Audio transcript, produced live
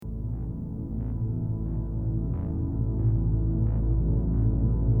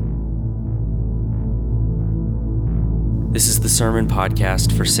This is the sermon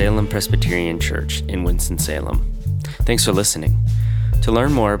podcast for Salem Presbyterian Church in Winston-Salem. Thanks for listening. To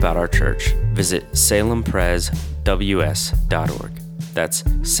learn more about our church, visit salempresws.org. That's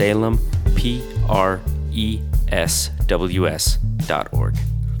Salem, Presws.org.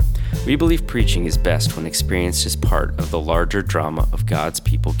 We believe preaching is best when experienced as part of the larger drama of God's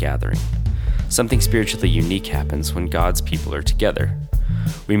people gathering. Something spiritually unique happens when God's people are together.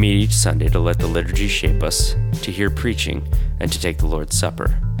 We meet each Sunday to let the liturgy shape us, to hear preaching, and to take the Lord's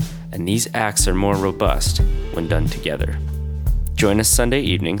Supper. And these acts are more robust when done together. Join us Sunday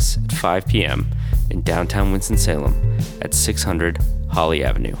evenings at 5 p.m. in downtown Winston-Salem at 600 Holly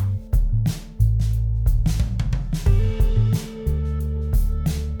Avenue.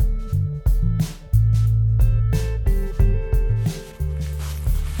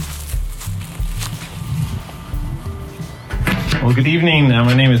 Well, good evening.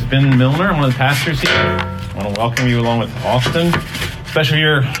 My name is Ben Milner. I'm one of the pastors here. I want to welcome you along with Austin. Especially if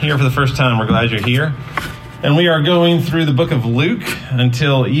you're here for the first time, we're glad you're here. And we are going through the book of Luke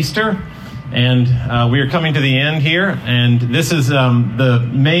until Easter. And we are coming to the end here. And this is the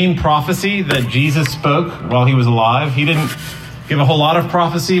main prophecy that Jesus spoke while he was alive. He didn't give a whole lot of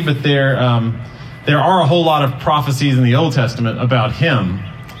prophecy, but there are a whole lot of prophecies in the Old Testament about him.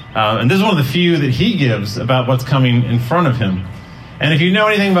 And this is one of the few that he gives about what's coming in front of him. And if you know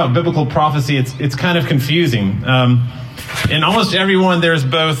anything about biblical prophecy, it's kind of confusing. In almost every one, there's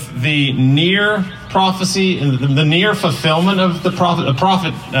both the near prophecy and the near fulfillment of the prophet. A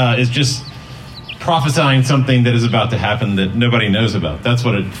prophet is just prophesying something that is about to happen that nobody knows about. That's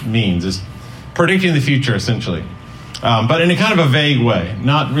what it means, is predicting the future, essentially. But in a kind of a vague way,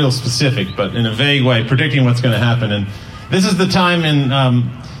 not real specific, but in a vague way, predicting what's going to happen. And this is the time in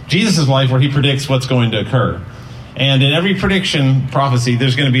Jesus' life where he predicts what's going to occur. And in every prediction prophecy,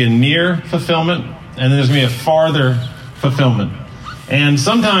 there's going to be a near fulfillment, and then there's going to be a farther fulfillment. And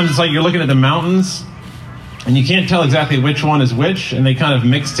sometimes it's like you're looking at the mountains, and you can't tell exactly which one is which, and they kind of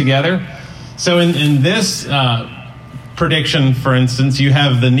mix together. So in this prediction, for instance, you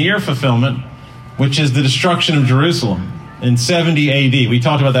have the near fulfillment, which is the destruction of Jerusalem in 70 AD. We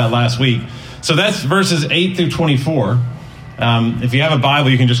talked about that last week. So that's verses 8 through 24. If you have a Bible,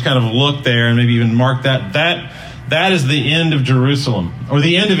 you can just kind of look there and maybe even mark that. That is the end of Jerusalem, or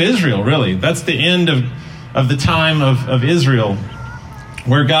the end of Israel, really. That's the end of the time of Israel,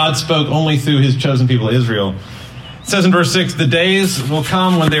 where God spoke only through his chosen people, Israel. It says in verse 6, the days will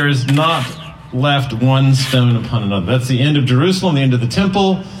come when there is not left one stone upon another. That's the end of Jerusalem, the end of the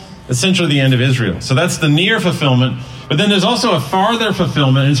temple, essentially the end of Israel. So that's the near fulfillment. But then there's also a farther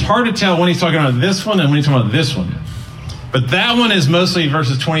fulfillment. It's hard to tell when he's talking about this one and when he's talking about this one. But that one is mostly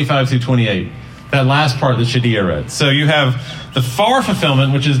verses 25 through 28, that last part that Shadia read. So you have the far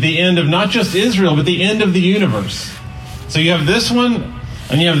fulfillment, which is the end of not just Israel, but the end of the universe. So you have this one,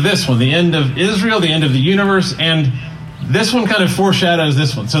 and you have this one, the end of Israel, the end of the universe, and this one kind of foreshadows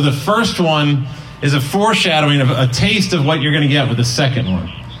this one. So the first one is a foreshadowing of a taste of what you're going to get with the second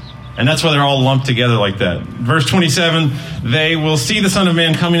one. And that's why they're all lumped together like that. Verse 27, they will see the Son of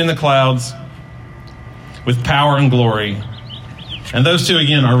Man coming in the clouds with power and glory. And those two,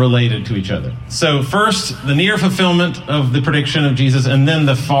 again, are related to each other. So first, the near fulfillment of the prediction of Jesus, and then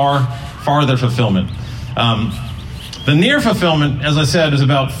the farther fulfillment. The near fulfillment, as I said, is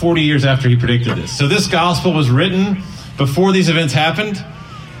about 40 years after he predicted this. So this gospel was written before these events happened,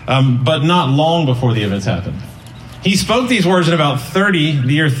 but not long before the events happened. He spoke these words in about the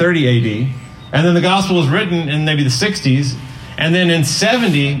year 30 AD, and then the gospel was written in maybe the 60s, and then in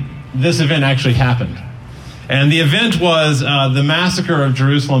 70, this event actually happened. And the event was the massacre of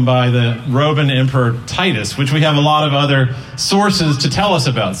Jerusalem by the Roman Emperor Titus, which we have a lot of other sources to tell us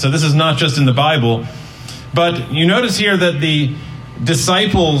about. So this is not just in the Bible. But you notice here that the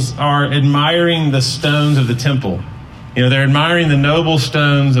disciples are admiring the stones of the temple. You know, they're admiring the noble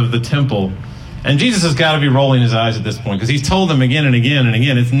stones of the temple. And Jesus has got to be rolling his eyes at this point, because he's told them again and again and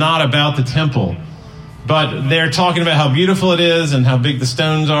again, it's not about the temple. But they're talking about how beautiful it is and how big the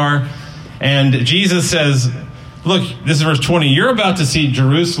stones are. And Jesus says, look, this is verse 20, you're about to see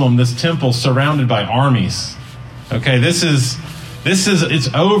Jerusalem, this temple, surrounded by armies. Okay, it's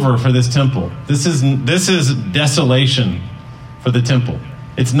over for this temple. This is desolation for the temple.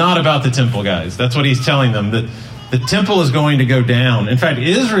 It's not about the temple, guys. That's what he's telling them, that the temple is going to go down. In fact,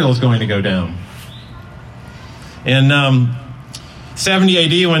 Israel is going to go down. In 70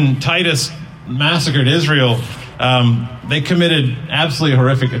 AD, when Titus massacred Israel, they committed absolutely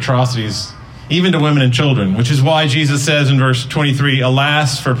horrific atrocities, even to women and children, which is why Jesus says in verse 23,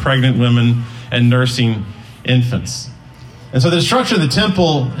 alas for pregnant women and nursing infants. And so the destruction of the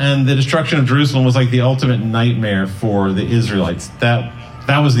temple and the destruction of Jerusalem was like the ultimate nightmare for the Israelites. That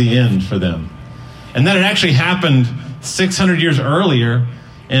was the end for them. And then it actually happened 600 years earlier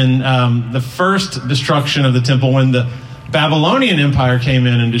in the first destruction of the temple, when the Babylonian Empire came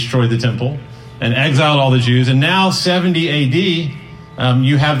in and destroyed the temple and exiled all the Jews. And now 70 AD,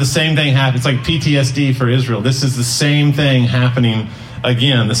 you have the same thing happen. It's like PTSD for Israel. This is the same thing happening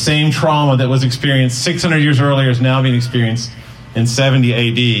again. The same trauma that was experienced 600 years earlier is now being experienced in 70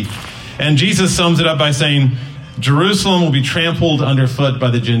 AD. And Jesus sums it up by saying, Jerusalem will be trampled underfoot by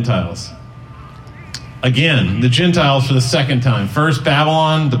the Gentiles. Again, the Gentiles for the second time. First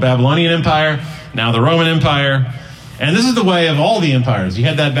Babylon, the Babylonian Empire, now the Roman Empire. And this is the way of all the empires. You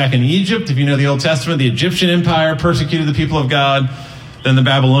had that back in Egypt. If you know the Old Testament, the Egyptian Empire persecuted the people of God. Then the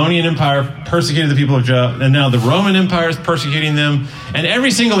Babylonian Empire persecuted the people of God. And now the Roman Empire is persecuting them. And every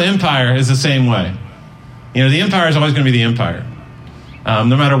single empire is the same way. You know, the empire is always going to be the empire,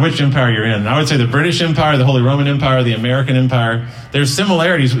 no matter which empire you're in. And I would say the British Empire, the Holy Roman Empire, the American Empire, there's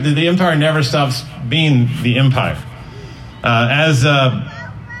similarities. The empire never stops being the empire. As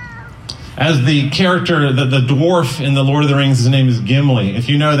the character, the dwarf in The Lord of the Rings, his name is Gimli. If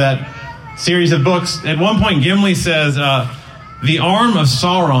you know that series of books, at one point Gimli says, the arm of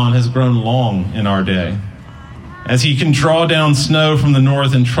Sauron has grown long in our day, as he can draw down snow from the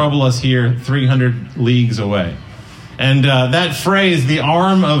north and trouble us here 300 leagues away. And that phrase, the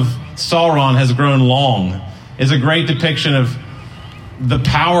arm of Sauron has grown long, is a great depiction of the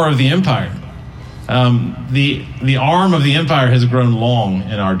power of the empire. The arm of the empire has grown long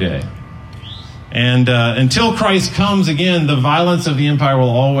in our day. And until Christ comes again, the violence of the empire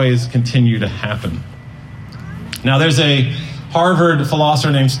will always continue to happen. Now, there's a Harvard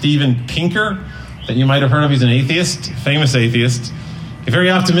philosopher named Steven Pinker that you might have heard of. He's an atheist, famous atheist, a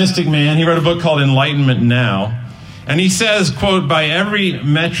very optimistic man. He wrote a book called Enlightenment Now. And he says, quote, by every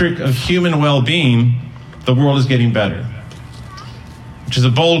metric of human well-being, the world is getting better. Which is a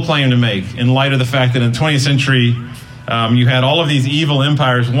bold claim to make in light of the fact that in the 20th century, you had all of these evil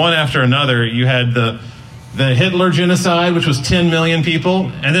empires, one after another. You had the Hitler genocide, which was 10 million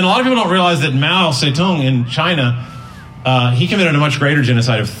people. And then a lot of people don't realize that Mao Zedong in China, he committed a much greater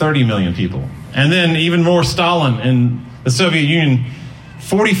genocide of 30 million people. And then even more, Stalin in the Soviet Union,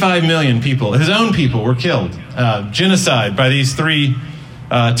 45 million people, his own people, were killed. Genocide by these three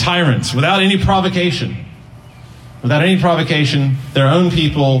tyrants without any provocation. Without any provocation, their own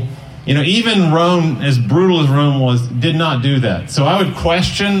people. You know, even Rome, as brutal as Rome was, did not do that. So I would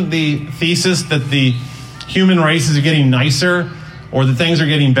question the thesis that the human races are getting nicer or that things are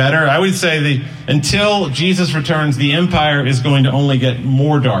getting better. I would say until Jesus returns, the empire is going to only get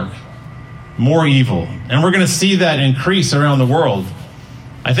more dark, more evil. And we're going to see that increase around the world.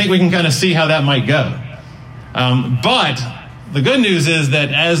 I think we can kind of see how that might go. But the good news is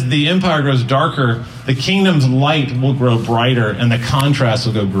that as the empire grows darker, the kingdom's light will grow brighter and the contrast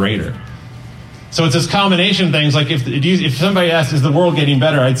will go greater. So it's this combination of things. Like if somebody asks, is the world getting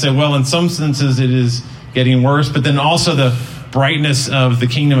better? I'd say, well, in some senses it is getting worse, but then also the brightness of the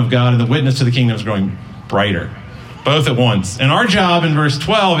kingdom of God and the witness to the kingdom is growing brighter, both at once. And our job in verse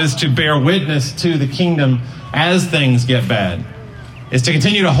 12 is to bear witness to the kingdom as things get bad, is to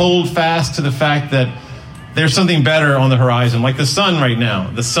continue to hold fast to the fact that there's something better on the horizon, like the sun right now.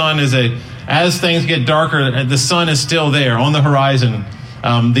 The sun as things get darker, the sun is still there on the horizon.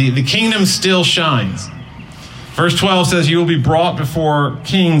 The kingdom still shines. Verse 12 says, you will be brought before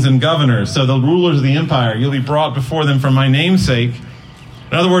kings and governors. So the rulers of the empire, you'll be brought before them for my name's sake.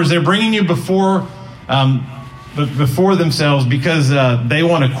 In other words, they're bringing you before themselves because they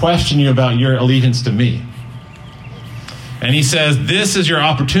want to question you about your allegiance to me. And he says, this is your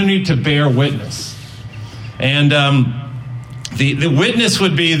opportunity to bear witness. And the witness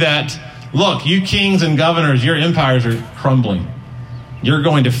would be that, look, you kings and governors, your empires are crumbling. You're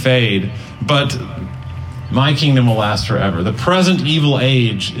going to fade, but my kingdom will last forever. The present evil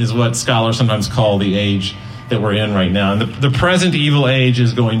age is what scholars sometimes call the age that we're in right now. And the present evil age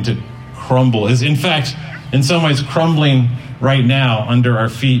is going to crumble, is in fact, in some ways, crumbling right now under our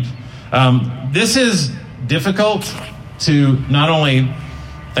feet. This is difficult to not only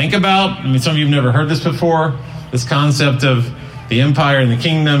think about. I mean, some of you have never heard this before, this concept of the empire and the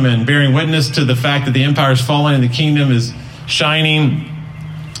kingdom and bearing witness to the fact that the empire is falling and the kingdom is shining.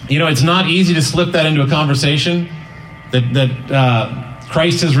 You know, it's not easy to slip that into a conversation that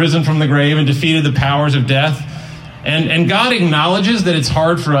Christ has risen from the grave and defeated the powers of death. And God acknowledges that it's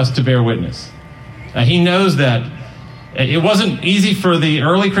hard for us to bear witness. He knows that it wasn't easy for the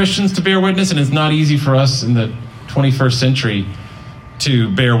early Christians to bear witness, and it's not easy for us in the 21st century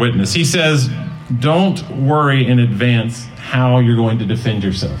to bear witness. He says, don't worry in advance how you're going to defend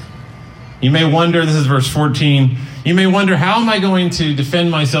yourself. You may wonder, this is verse 14, you may wonder, how am I going to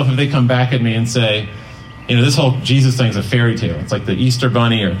defend myself if they come back at me and say, this whole Jesus thing is a fairy tale. It's like the Easter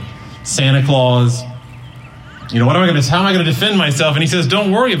Bunny or Santa Claus. How am I going to defend myself? And he says,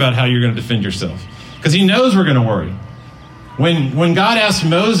 don't worry about how you're going to defend yourself, because he knows we're going to worry. When God asked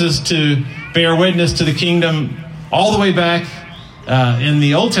Moses to bear witness to the kingdom all the way back in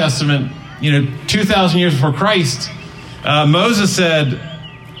the Old Testament, 2,000 years before Christ, Moses said,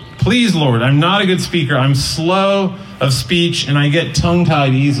 please, Lord, I'm not a good speaker. I'm slow of speech and I get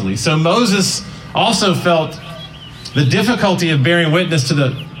tongue-tied easily. So Moses also felt the difficulty of bearing witness to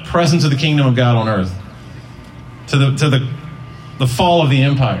the presence of the kingdom of God on earth, to the fall of the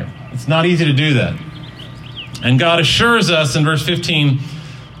empire. It's not easy to do that. And God assures us in verse 15,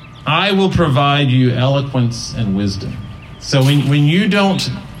 I will provide you eloquence and wisdom. So when you don't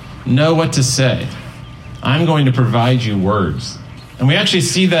know what to say, I'm going to provide you words. And we actually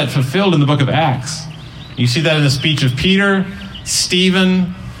see that fulfilled in the book of Acts. You see that in the speech of Peter,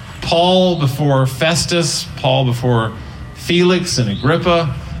 Stephen, Paul before Festus, Paul before Felix and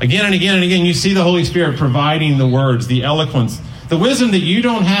Agrippa. Again and again and again, you see the Holy Spirit providing the words, the eloquence, the wisdom that you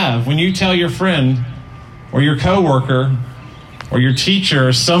don't have when you tell your friend or your coworker or your teacher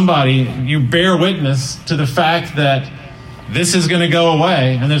or somebody, you bear witness to the fact that this is going to go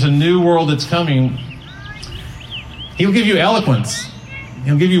away and there's a new world that's coming. He'll give you eloquence.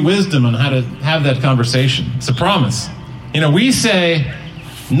 He'll give you wisdom on how to have that conversation. It's a promise. We say,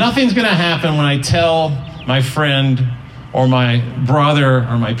 nothing's going to happen when I tell my friend or my brother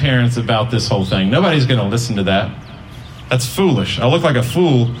or my parents about this whole thing. Nobody's going to listen to that. That's foolish. I look like a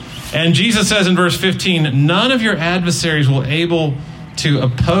fool. And Jesus says in verse 15, none of your adversaries will able to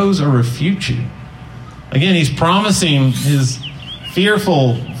oppose or refute you. Again, he's promising his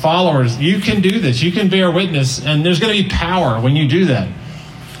fearful followers, you can do this. You can bear witness, and there's going to be power when you do that.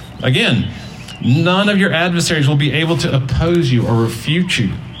 Again, none of your adversaries will be able to oppose you or refute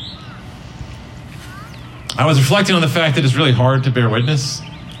you. I was reflecting on the fact that it's really hard to bear witness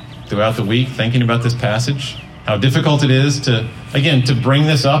throughout the week, thinking about this passage, how difficult it is to bring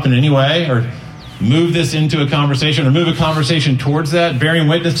this up in any way or move this into a conversation or move a conversation towards that, bearing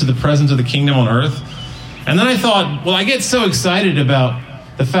witness to the presence of the kingdom on earth. And then I thought, I get so excited about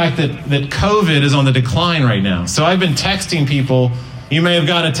the fact that COVID is on the decline right now. So I've been texting people. You may have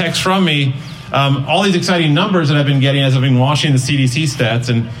gotten a text from me, all these exciting numbers that I've been getting as I've been watching the CDC stats.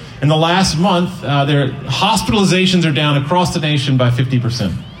 And in the last month, their hospitalizations are down across the nation by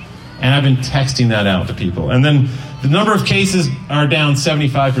 50%. And I've been texting that out to people. And then the number of cases are down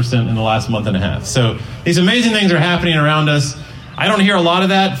 75% in the last month and a half. So these amazing things are happening around us. I don't hear a lot of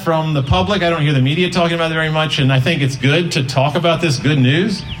that from the public. I don't hear the media talking about it very much. And I think it's good to talk about this good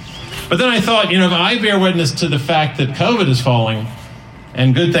news. But then I thought, if I bear witness to the fact that COVID is falling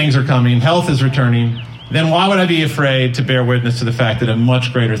and good things are coming, health is returning, then why would I be afraid to bear witness to the fact that a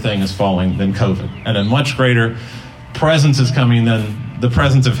much greater thing is falling than COVID and a much greater presence is coming than the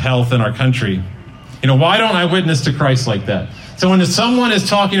presence of health in our country? Why don't I witness to Christ like that? So when someone is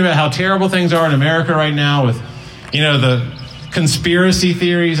talking about how terrible things are in America right now with, the conspiracy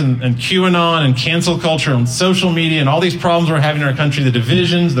theories and QAnon and cancel culture and social media and all these problems we're having in our country, the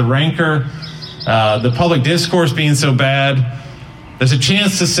divisions, the rancor, the public discourse being so bad, there's a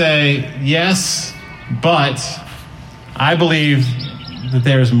chance to say, yes, but I believe that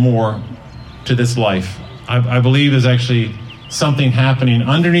there's more to this life. I believe there's actually something happening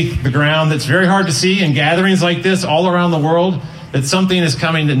underneath the ground that's very hard to see in gatherings like this all around the world, that something is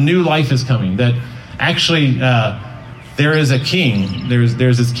coming, that new life is coming, that actually there is a king. There's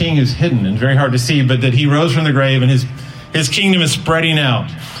this king who's hidden and very hard to see, but that he rose from the grave and his kingdom is spreading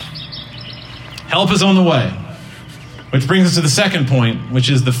out. Help is on the way. Which brings us to the second point, which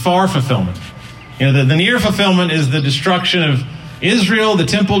is the far fulfillment. The near fulfillment is the destruction of Israel, the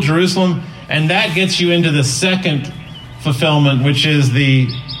temple, Jerusalem, and that gets you into the second fulfillment, which is the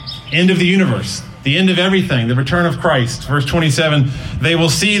end of the universe, the end of everything, the return of Christ. Verse 27, they will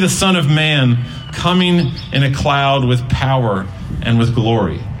see the Son of Man coming in a cloud with power and with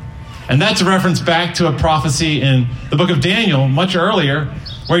glory. And that's a reference back to a prophecy in the book of Daniel, much earlier,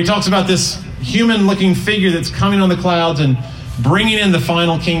 where he talks about this human-looking figure that's coming on the clouds and bringing in the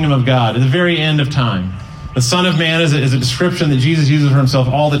final kingdom of God at the very end of time. The Son of Man is a description that Jesus uses for himself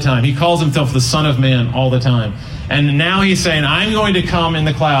all the time. He calls himself the Son of Man all the time. And now he's saying, I'm going to come in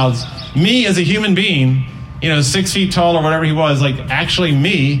the clouds. Me as a human being, 6 feet tall or whatever he was, actually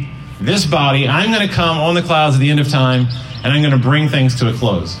me, this body, I'm going to come on the clouds at the end of time, and I'm going to bring things to a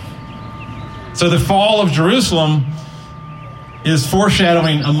close. So the fall of Jerusalem is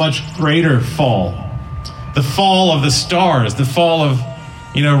foreshadowing a much greater fall. The fall of the stars, the fall of,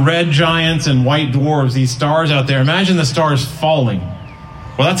 red giants and white dwarves, these stars out there. Imagine the stars falling.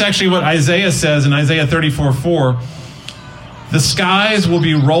 Well, that's actually what Isaiah says in Isaiah 34:4. The skies will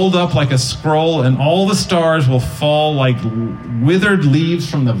be rolled up like a scroll, and all the stars will fall like withered leaves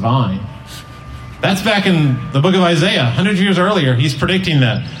from the vine. That's back in the book of Isaiah, 100 years earlier. He's predicting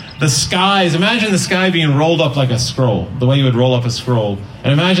that. The skies, imagine the sky being rolled up like a scroll, the way you would roll up a scroll.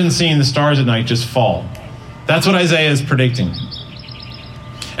 And imagine seeing the stars at night just fall. That's what Isaiah is predicting.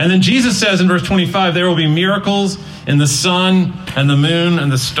 And then Jesus says in verse 25, there will be miracles in the sun and the moon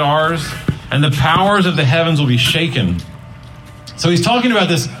and the stars, and the powers of the heavens will be shaken. So he's talking about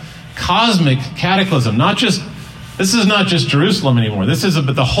this cosmic cataclysm. This is not just Jerusalem anymore. This is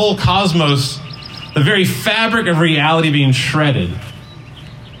the whole cosmos, the very fabric of reality being shredded.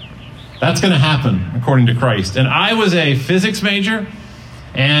 That's going to happen according to Christ. And I was a physics major,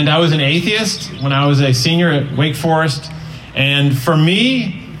 and I was an atheist when I was a senior at Wake Forest. And for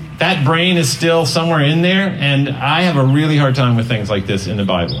me, that brain is still somewhere in there, and I have a really hard time with things like this in the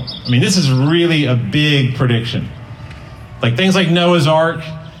Bible. I mean, this is really a big prediction. Like things like Noah's Ark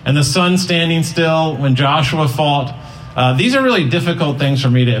and the sun standing still when Joshua fought. These are really difficult things for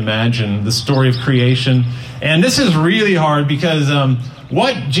me to imagine, the story of creation. And this is really hard because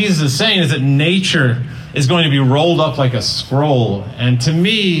what Jesus is saying is that nature is going to be rolled up like a scroll. And to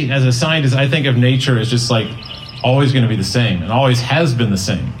me, as a scientist, I think of nature as just like always going to be the same and always has been the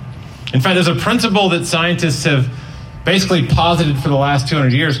same. In fact, there's a principle that scientists have basically posited for the last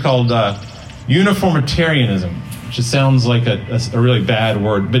 200 years called uniformitarianism, which sounds like a really bad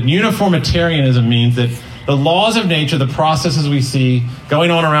word. But uniformitarianism means that the laws of nature, the processes we see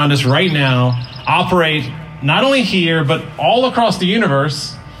going on around us right now, operate not only here, but all across the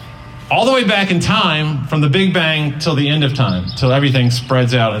universe, all the way back in time, from the Big Bang till the end of time, till everything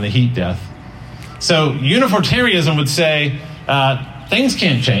spreads out in the heat death. So uniformitarianism would say things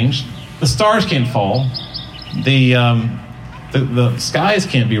can't change, the stars can't fall, the skies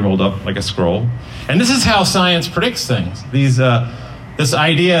can't be rolled up like a scroll. And this is how science predicts things. This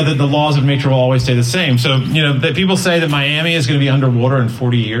idea that the laws of nature will always stay the same. So, that people say that Miami is going to be underwater in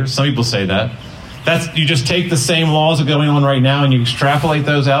 40 years. Some people say that. You just take the same laws that are going on right now and you extrapolate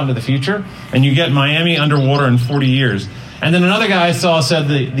those out into the future, and you get Miami underwater in 40 years. And then another guy I saw said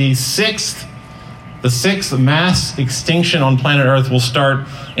the sixth mass extinction on planet Earth will start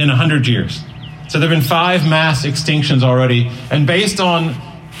in 100 years. So there have been 5 mass extinctions already. And based on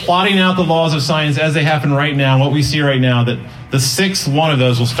plotting out the laws of science as they happen right now, what we see right now, that the 6th one of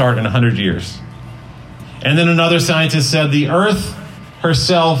those will start in 100 years. And then another scientist said the Earth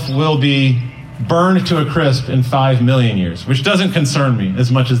herself will be burned to a crisp in 5 million years, which doesn't concern me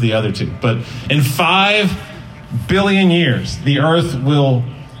as much as the other two. But in 5 billion years, the Earth will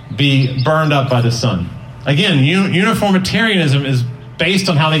be burned up by the sun. Again, uniformitarianism is based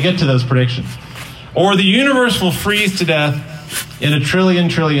on how they get to those predictions. Or the universe will freeze to death in a trillion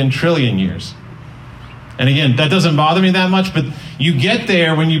years. And again, that doesn't bother me that much, but you get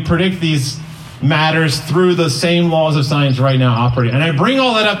there when you predict these matters through the same laws of science right now operating. And I bring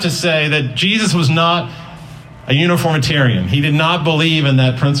all that up to say that Jesus was not a uniformitarian. He did not believe in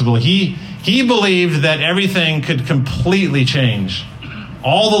that principle. He believed that everything could completely change.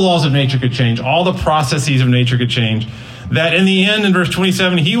 All the laws of nature could change. All the processes of nature could change. That in the end, in verse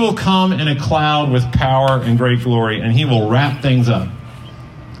 27, he will come in a cloud with power and great glory, and he will wrap things up.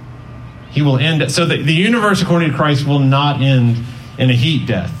 He will end it. So the universe, according to Christ, will not end in a heat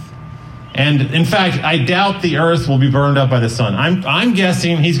death. And in fact, I doubt the earth will be burned up by the sun. I'm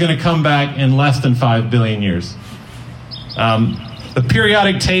guessing he's going to come back in less than 5 billion years. The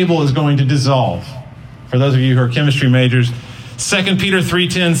periodic table is going to dissolve. For those of you who are chemistry majors, 2 Peter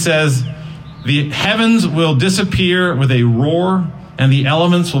 3:10 says, the heavens will disappear with a roar, and the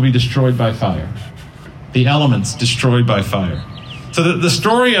elements will be destroyed by fire. The elements destroyed by fire. So the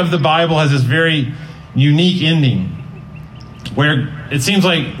story of the Bible has this very unique ending, where it seems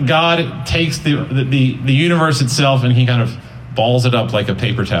like God takes the universe itself and he kind of balls it up like a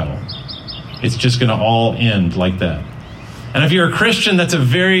paper towel. It's just going to all end like that. And if you're a Christian, that's a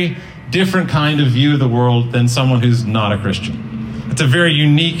very different kind of view of the world than someone who's not a Christian. It's a very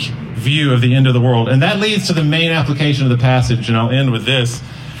unique view of the end of the world. And that leads to the main application of the passage, and I'll end with this.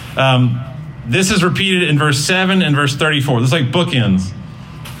 This is repeated in verse 7 and verse 34. This is like bookends.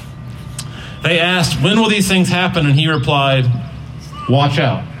 They asked, when will these things happen? And he replied, watch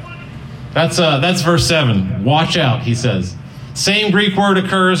out. That's verse 7. Watch out, he says. Same Greek word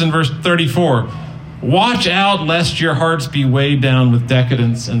occurs in verse 34. Watch out lest your hearts be weighed down with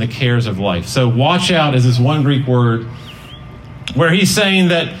decadence and the cares of life. So watch out is this one Greek word where he's saying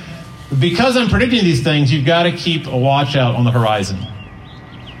that because I'm predicting these things, you've got to keep a watch out on the horizon.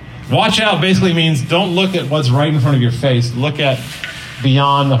 Watch out basically means don't look at what's right in front of your face. Look at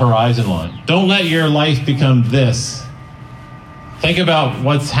beyond the horizon line. Don't let your life become this. Think about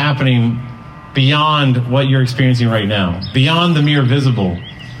what's happening beyond what you're experiencing right now, beyond the mere visible,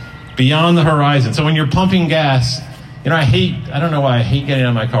 beyond the horizon. So when you're pumping gas, I don't know why I hate getting out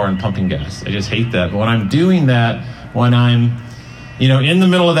of my car and pumping gas. I just hate that. But when I'm doing that, when I'm, in the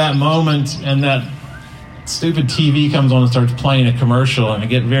middle of that moment and that stupid TV comes on and starts playing a commercial and I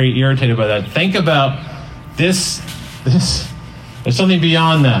get very irritated by that, think about this, there's something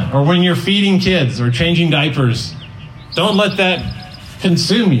beyond that. Or when you're feeding kids or changing diapers, don't let that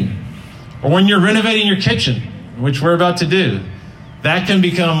consume you. Or when you're renovating your kitchen, which we're about to do, that can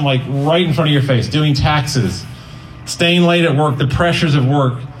become like right in front of your face, doing taxes, staying late at work, the pressures of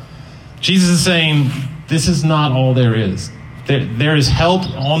work. Jesus is saying, this is not all there is. There is help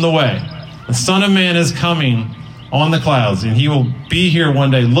on the way. The Son of Man is coming on the clouds, and he will be here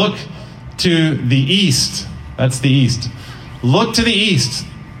one day. Look to the east. That's the east. Look to the east.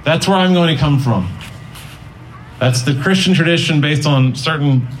 That's where I'm going to come from. That's the Christian tradition based on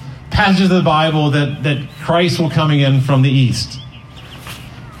certain passages of the Bible that Christ will come again from the east.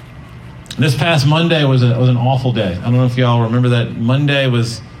 This past Monday was an awful day. I don't know if y'all remember that. Monday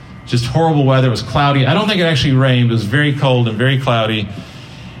was just horrible weather. It was cloudy. I don't think it actually rained. It was very cold and very cloudy.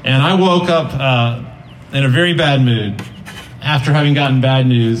 And I woke up in a very bad mood after having gotten bad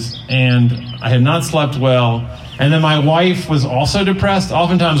news. And I had not slept well. And then my wife was also depressed.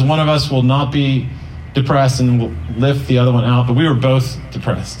 Oftentimes one of us will not be depressed and we'll lift the other one out. But we were both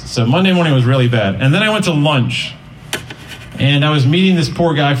depressed. So Monday morning was really bad. And then I went to lunch. And I was meeting this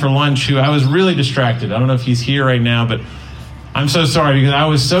poor guy for lunch who I was really distracted. I don't know if he's here right now, but I'm so sorry because I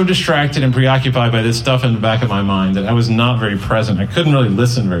was so distracted and preoccupied by this stuff in the back of my mind that I was not very present. I couldn't really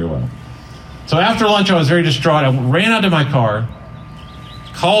listen very well. So after lunch, I was very distraught. I ran out to my car,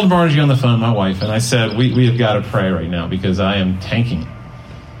 called Margie on the phone, my wife, and I said, we have got to pray right now because I am tanking.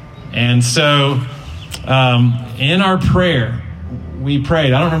 And so in our prayer, we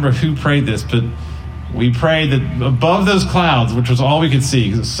prayed. I don't remember who prayed this, but we prayed that above those clouds, which was all we could see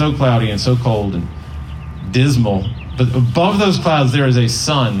because it was so cloudy and so cold and dismal, but above those clouds there is a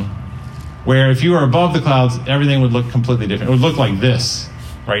sun where if you were above the clouds, everything would look completely different. It would look like this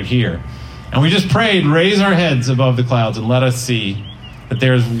right here. And we just prayed, raise our heads above the clouds and let us see that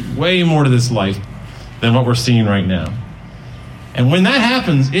there's way more to this life than what we're seeing right now. And when that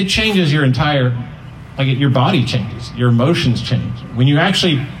happens, it changes your entire, your body changes, your emotions change. When you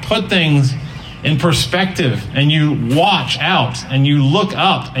actually put things in perspective and you watch out and you look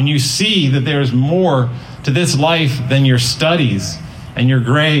up and you see that there's more to this life than your studies and your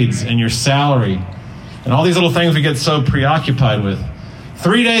grades and your salary and all these little things we get so preoccupied with.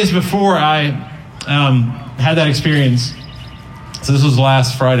 3 days before I had that experience, so this was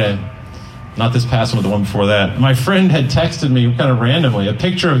last Friday, not this past one, but the one before that, my friend had texted me kind of randomly a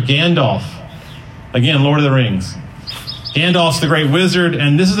picture of Gandalf, again, Lord of the Rings. Gandalf's the great wizard,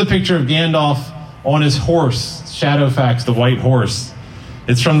 and this is a picture of Gandalf on his horse, Shadowfax, the white horse.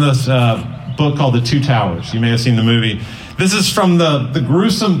 It's from this book called The Two Towers. You may have seen the movie. This is from the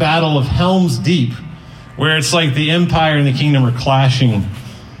gruesome battle of Helm's Deep, where it's like the Empire and the Kingdom are clashing,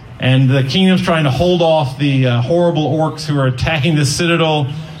 and the Kingdom's trying to hold off the horrible orcs who are attacking the citadel.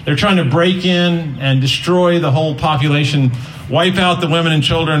 They're trying to break in and destroy the whole population, wipe out the women and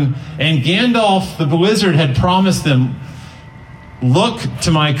children. And Gandalf, the wizard, had promised them, look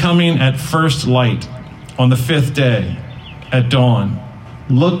to my coming at first light on the 5th day at dawn.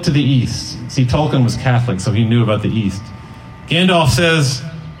 Look to the east. See, Tolkien was Catholic, so he knew about the east. Gandalf says,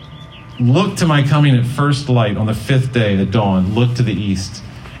 look to my coming at first light on the 5th day at dawn. Look to the east.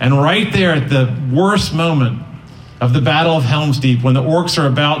 And right there at the worst moment of the Battle of Helm's Deep, when the orcs are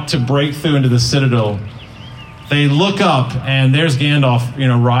about to break through into the citadel, they look up and there's Gandalf,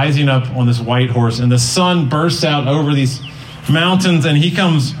 rising up on this white horse, and the sun bursts out over these mountains and he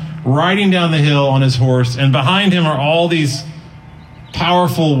comes riding down the hill on his horse, and behind him are all these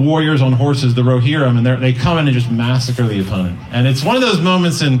powerful warriors on horses, the Rohirrim, and they come in and just massacre the opponent. And it's one of those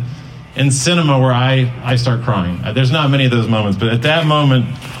moments in cinema where I start crying. There's not many of those moments, but at that moment,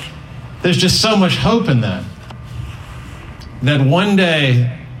 there's just so much hope in that one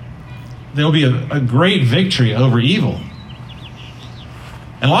day there'll be a great victory over evil.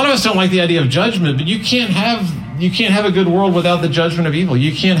 And a lot of us don't like the idea of judgment, but you can't have a good world without the judgment of evil.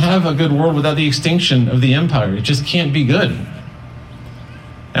 You can't have a good world without the extinction of the empire. It just can't be good.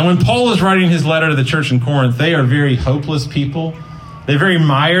 And when Paul is writing his letter to the church in Corinth, they are very hopeless people. They're very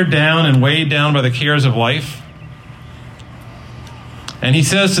mired down and weighed down by the cares of life. And he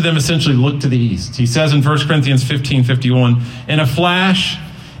says to them essentially, look to the east. He says in 1 Corinthians 15:51, in a flash,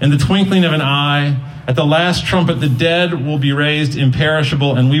 in the twinkling of an eye, at the last trumpet, the dead will be raised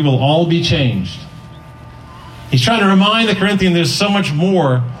imperishable, and we will all be changed. He's trying to remind the Corinthians there's so much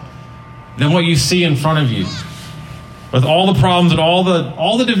more than what you see in front of you. With all the problems and all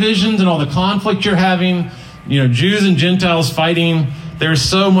the divisions and all the conflict you're having, Jews and Gentiles fighting, there's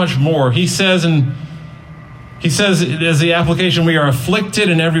so much more. He says as the application, we are afflicted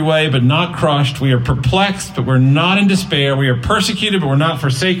in every way, but not crushed. We are perplexed, but we're not in despair. We are persecuted, but we're not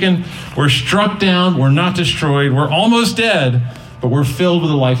forsaken. We're struck down, but we're not destroyed. We're almost dead, but we're filled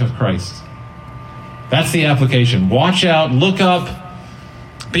with the life of Christ. That's the application. Watch out, look up,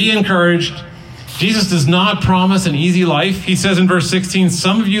 be encouraged. Jesus does not promise an easy life. He says in verse 16,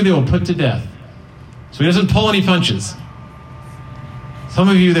 some of you they will put to death. So he doesn't pull any punches. Some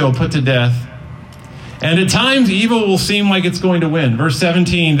of you they will put to death. And at times evil will seem like it's going to win. Verse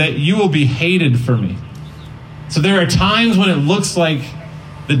 17, that you will be hated for me. So there are times when it looks like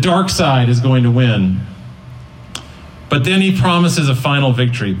the dark side is going to win. But then he promises a final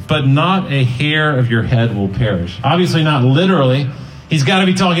victory. But not a hair of your head will perish. Obviously not literally. He's got to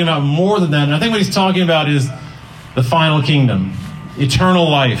be talking about more than that. And I think what he's talking about is the final kingdom, eternal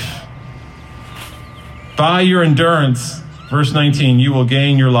life. By your endurance, verse 19, you will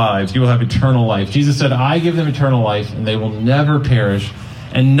gain your lives. You will have eternal life. Jesus said, I give them eternal life, and they will never perish,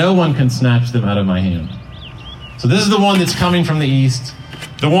 and no one can snatch them out of my hand. So this is the one that's coming from the east,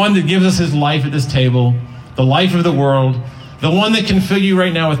 the one that gives us his life at this table, the life of the world, the one that can fill you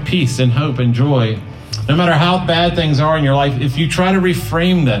right now with peace and hope and joy. No matter how bad things are in your life, if you try to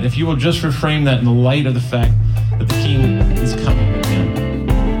reframe that, if you will just reframe that in the light of the fact that the King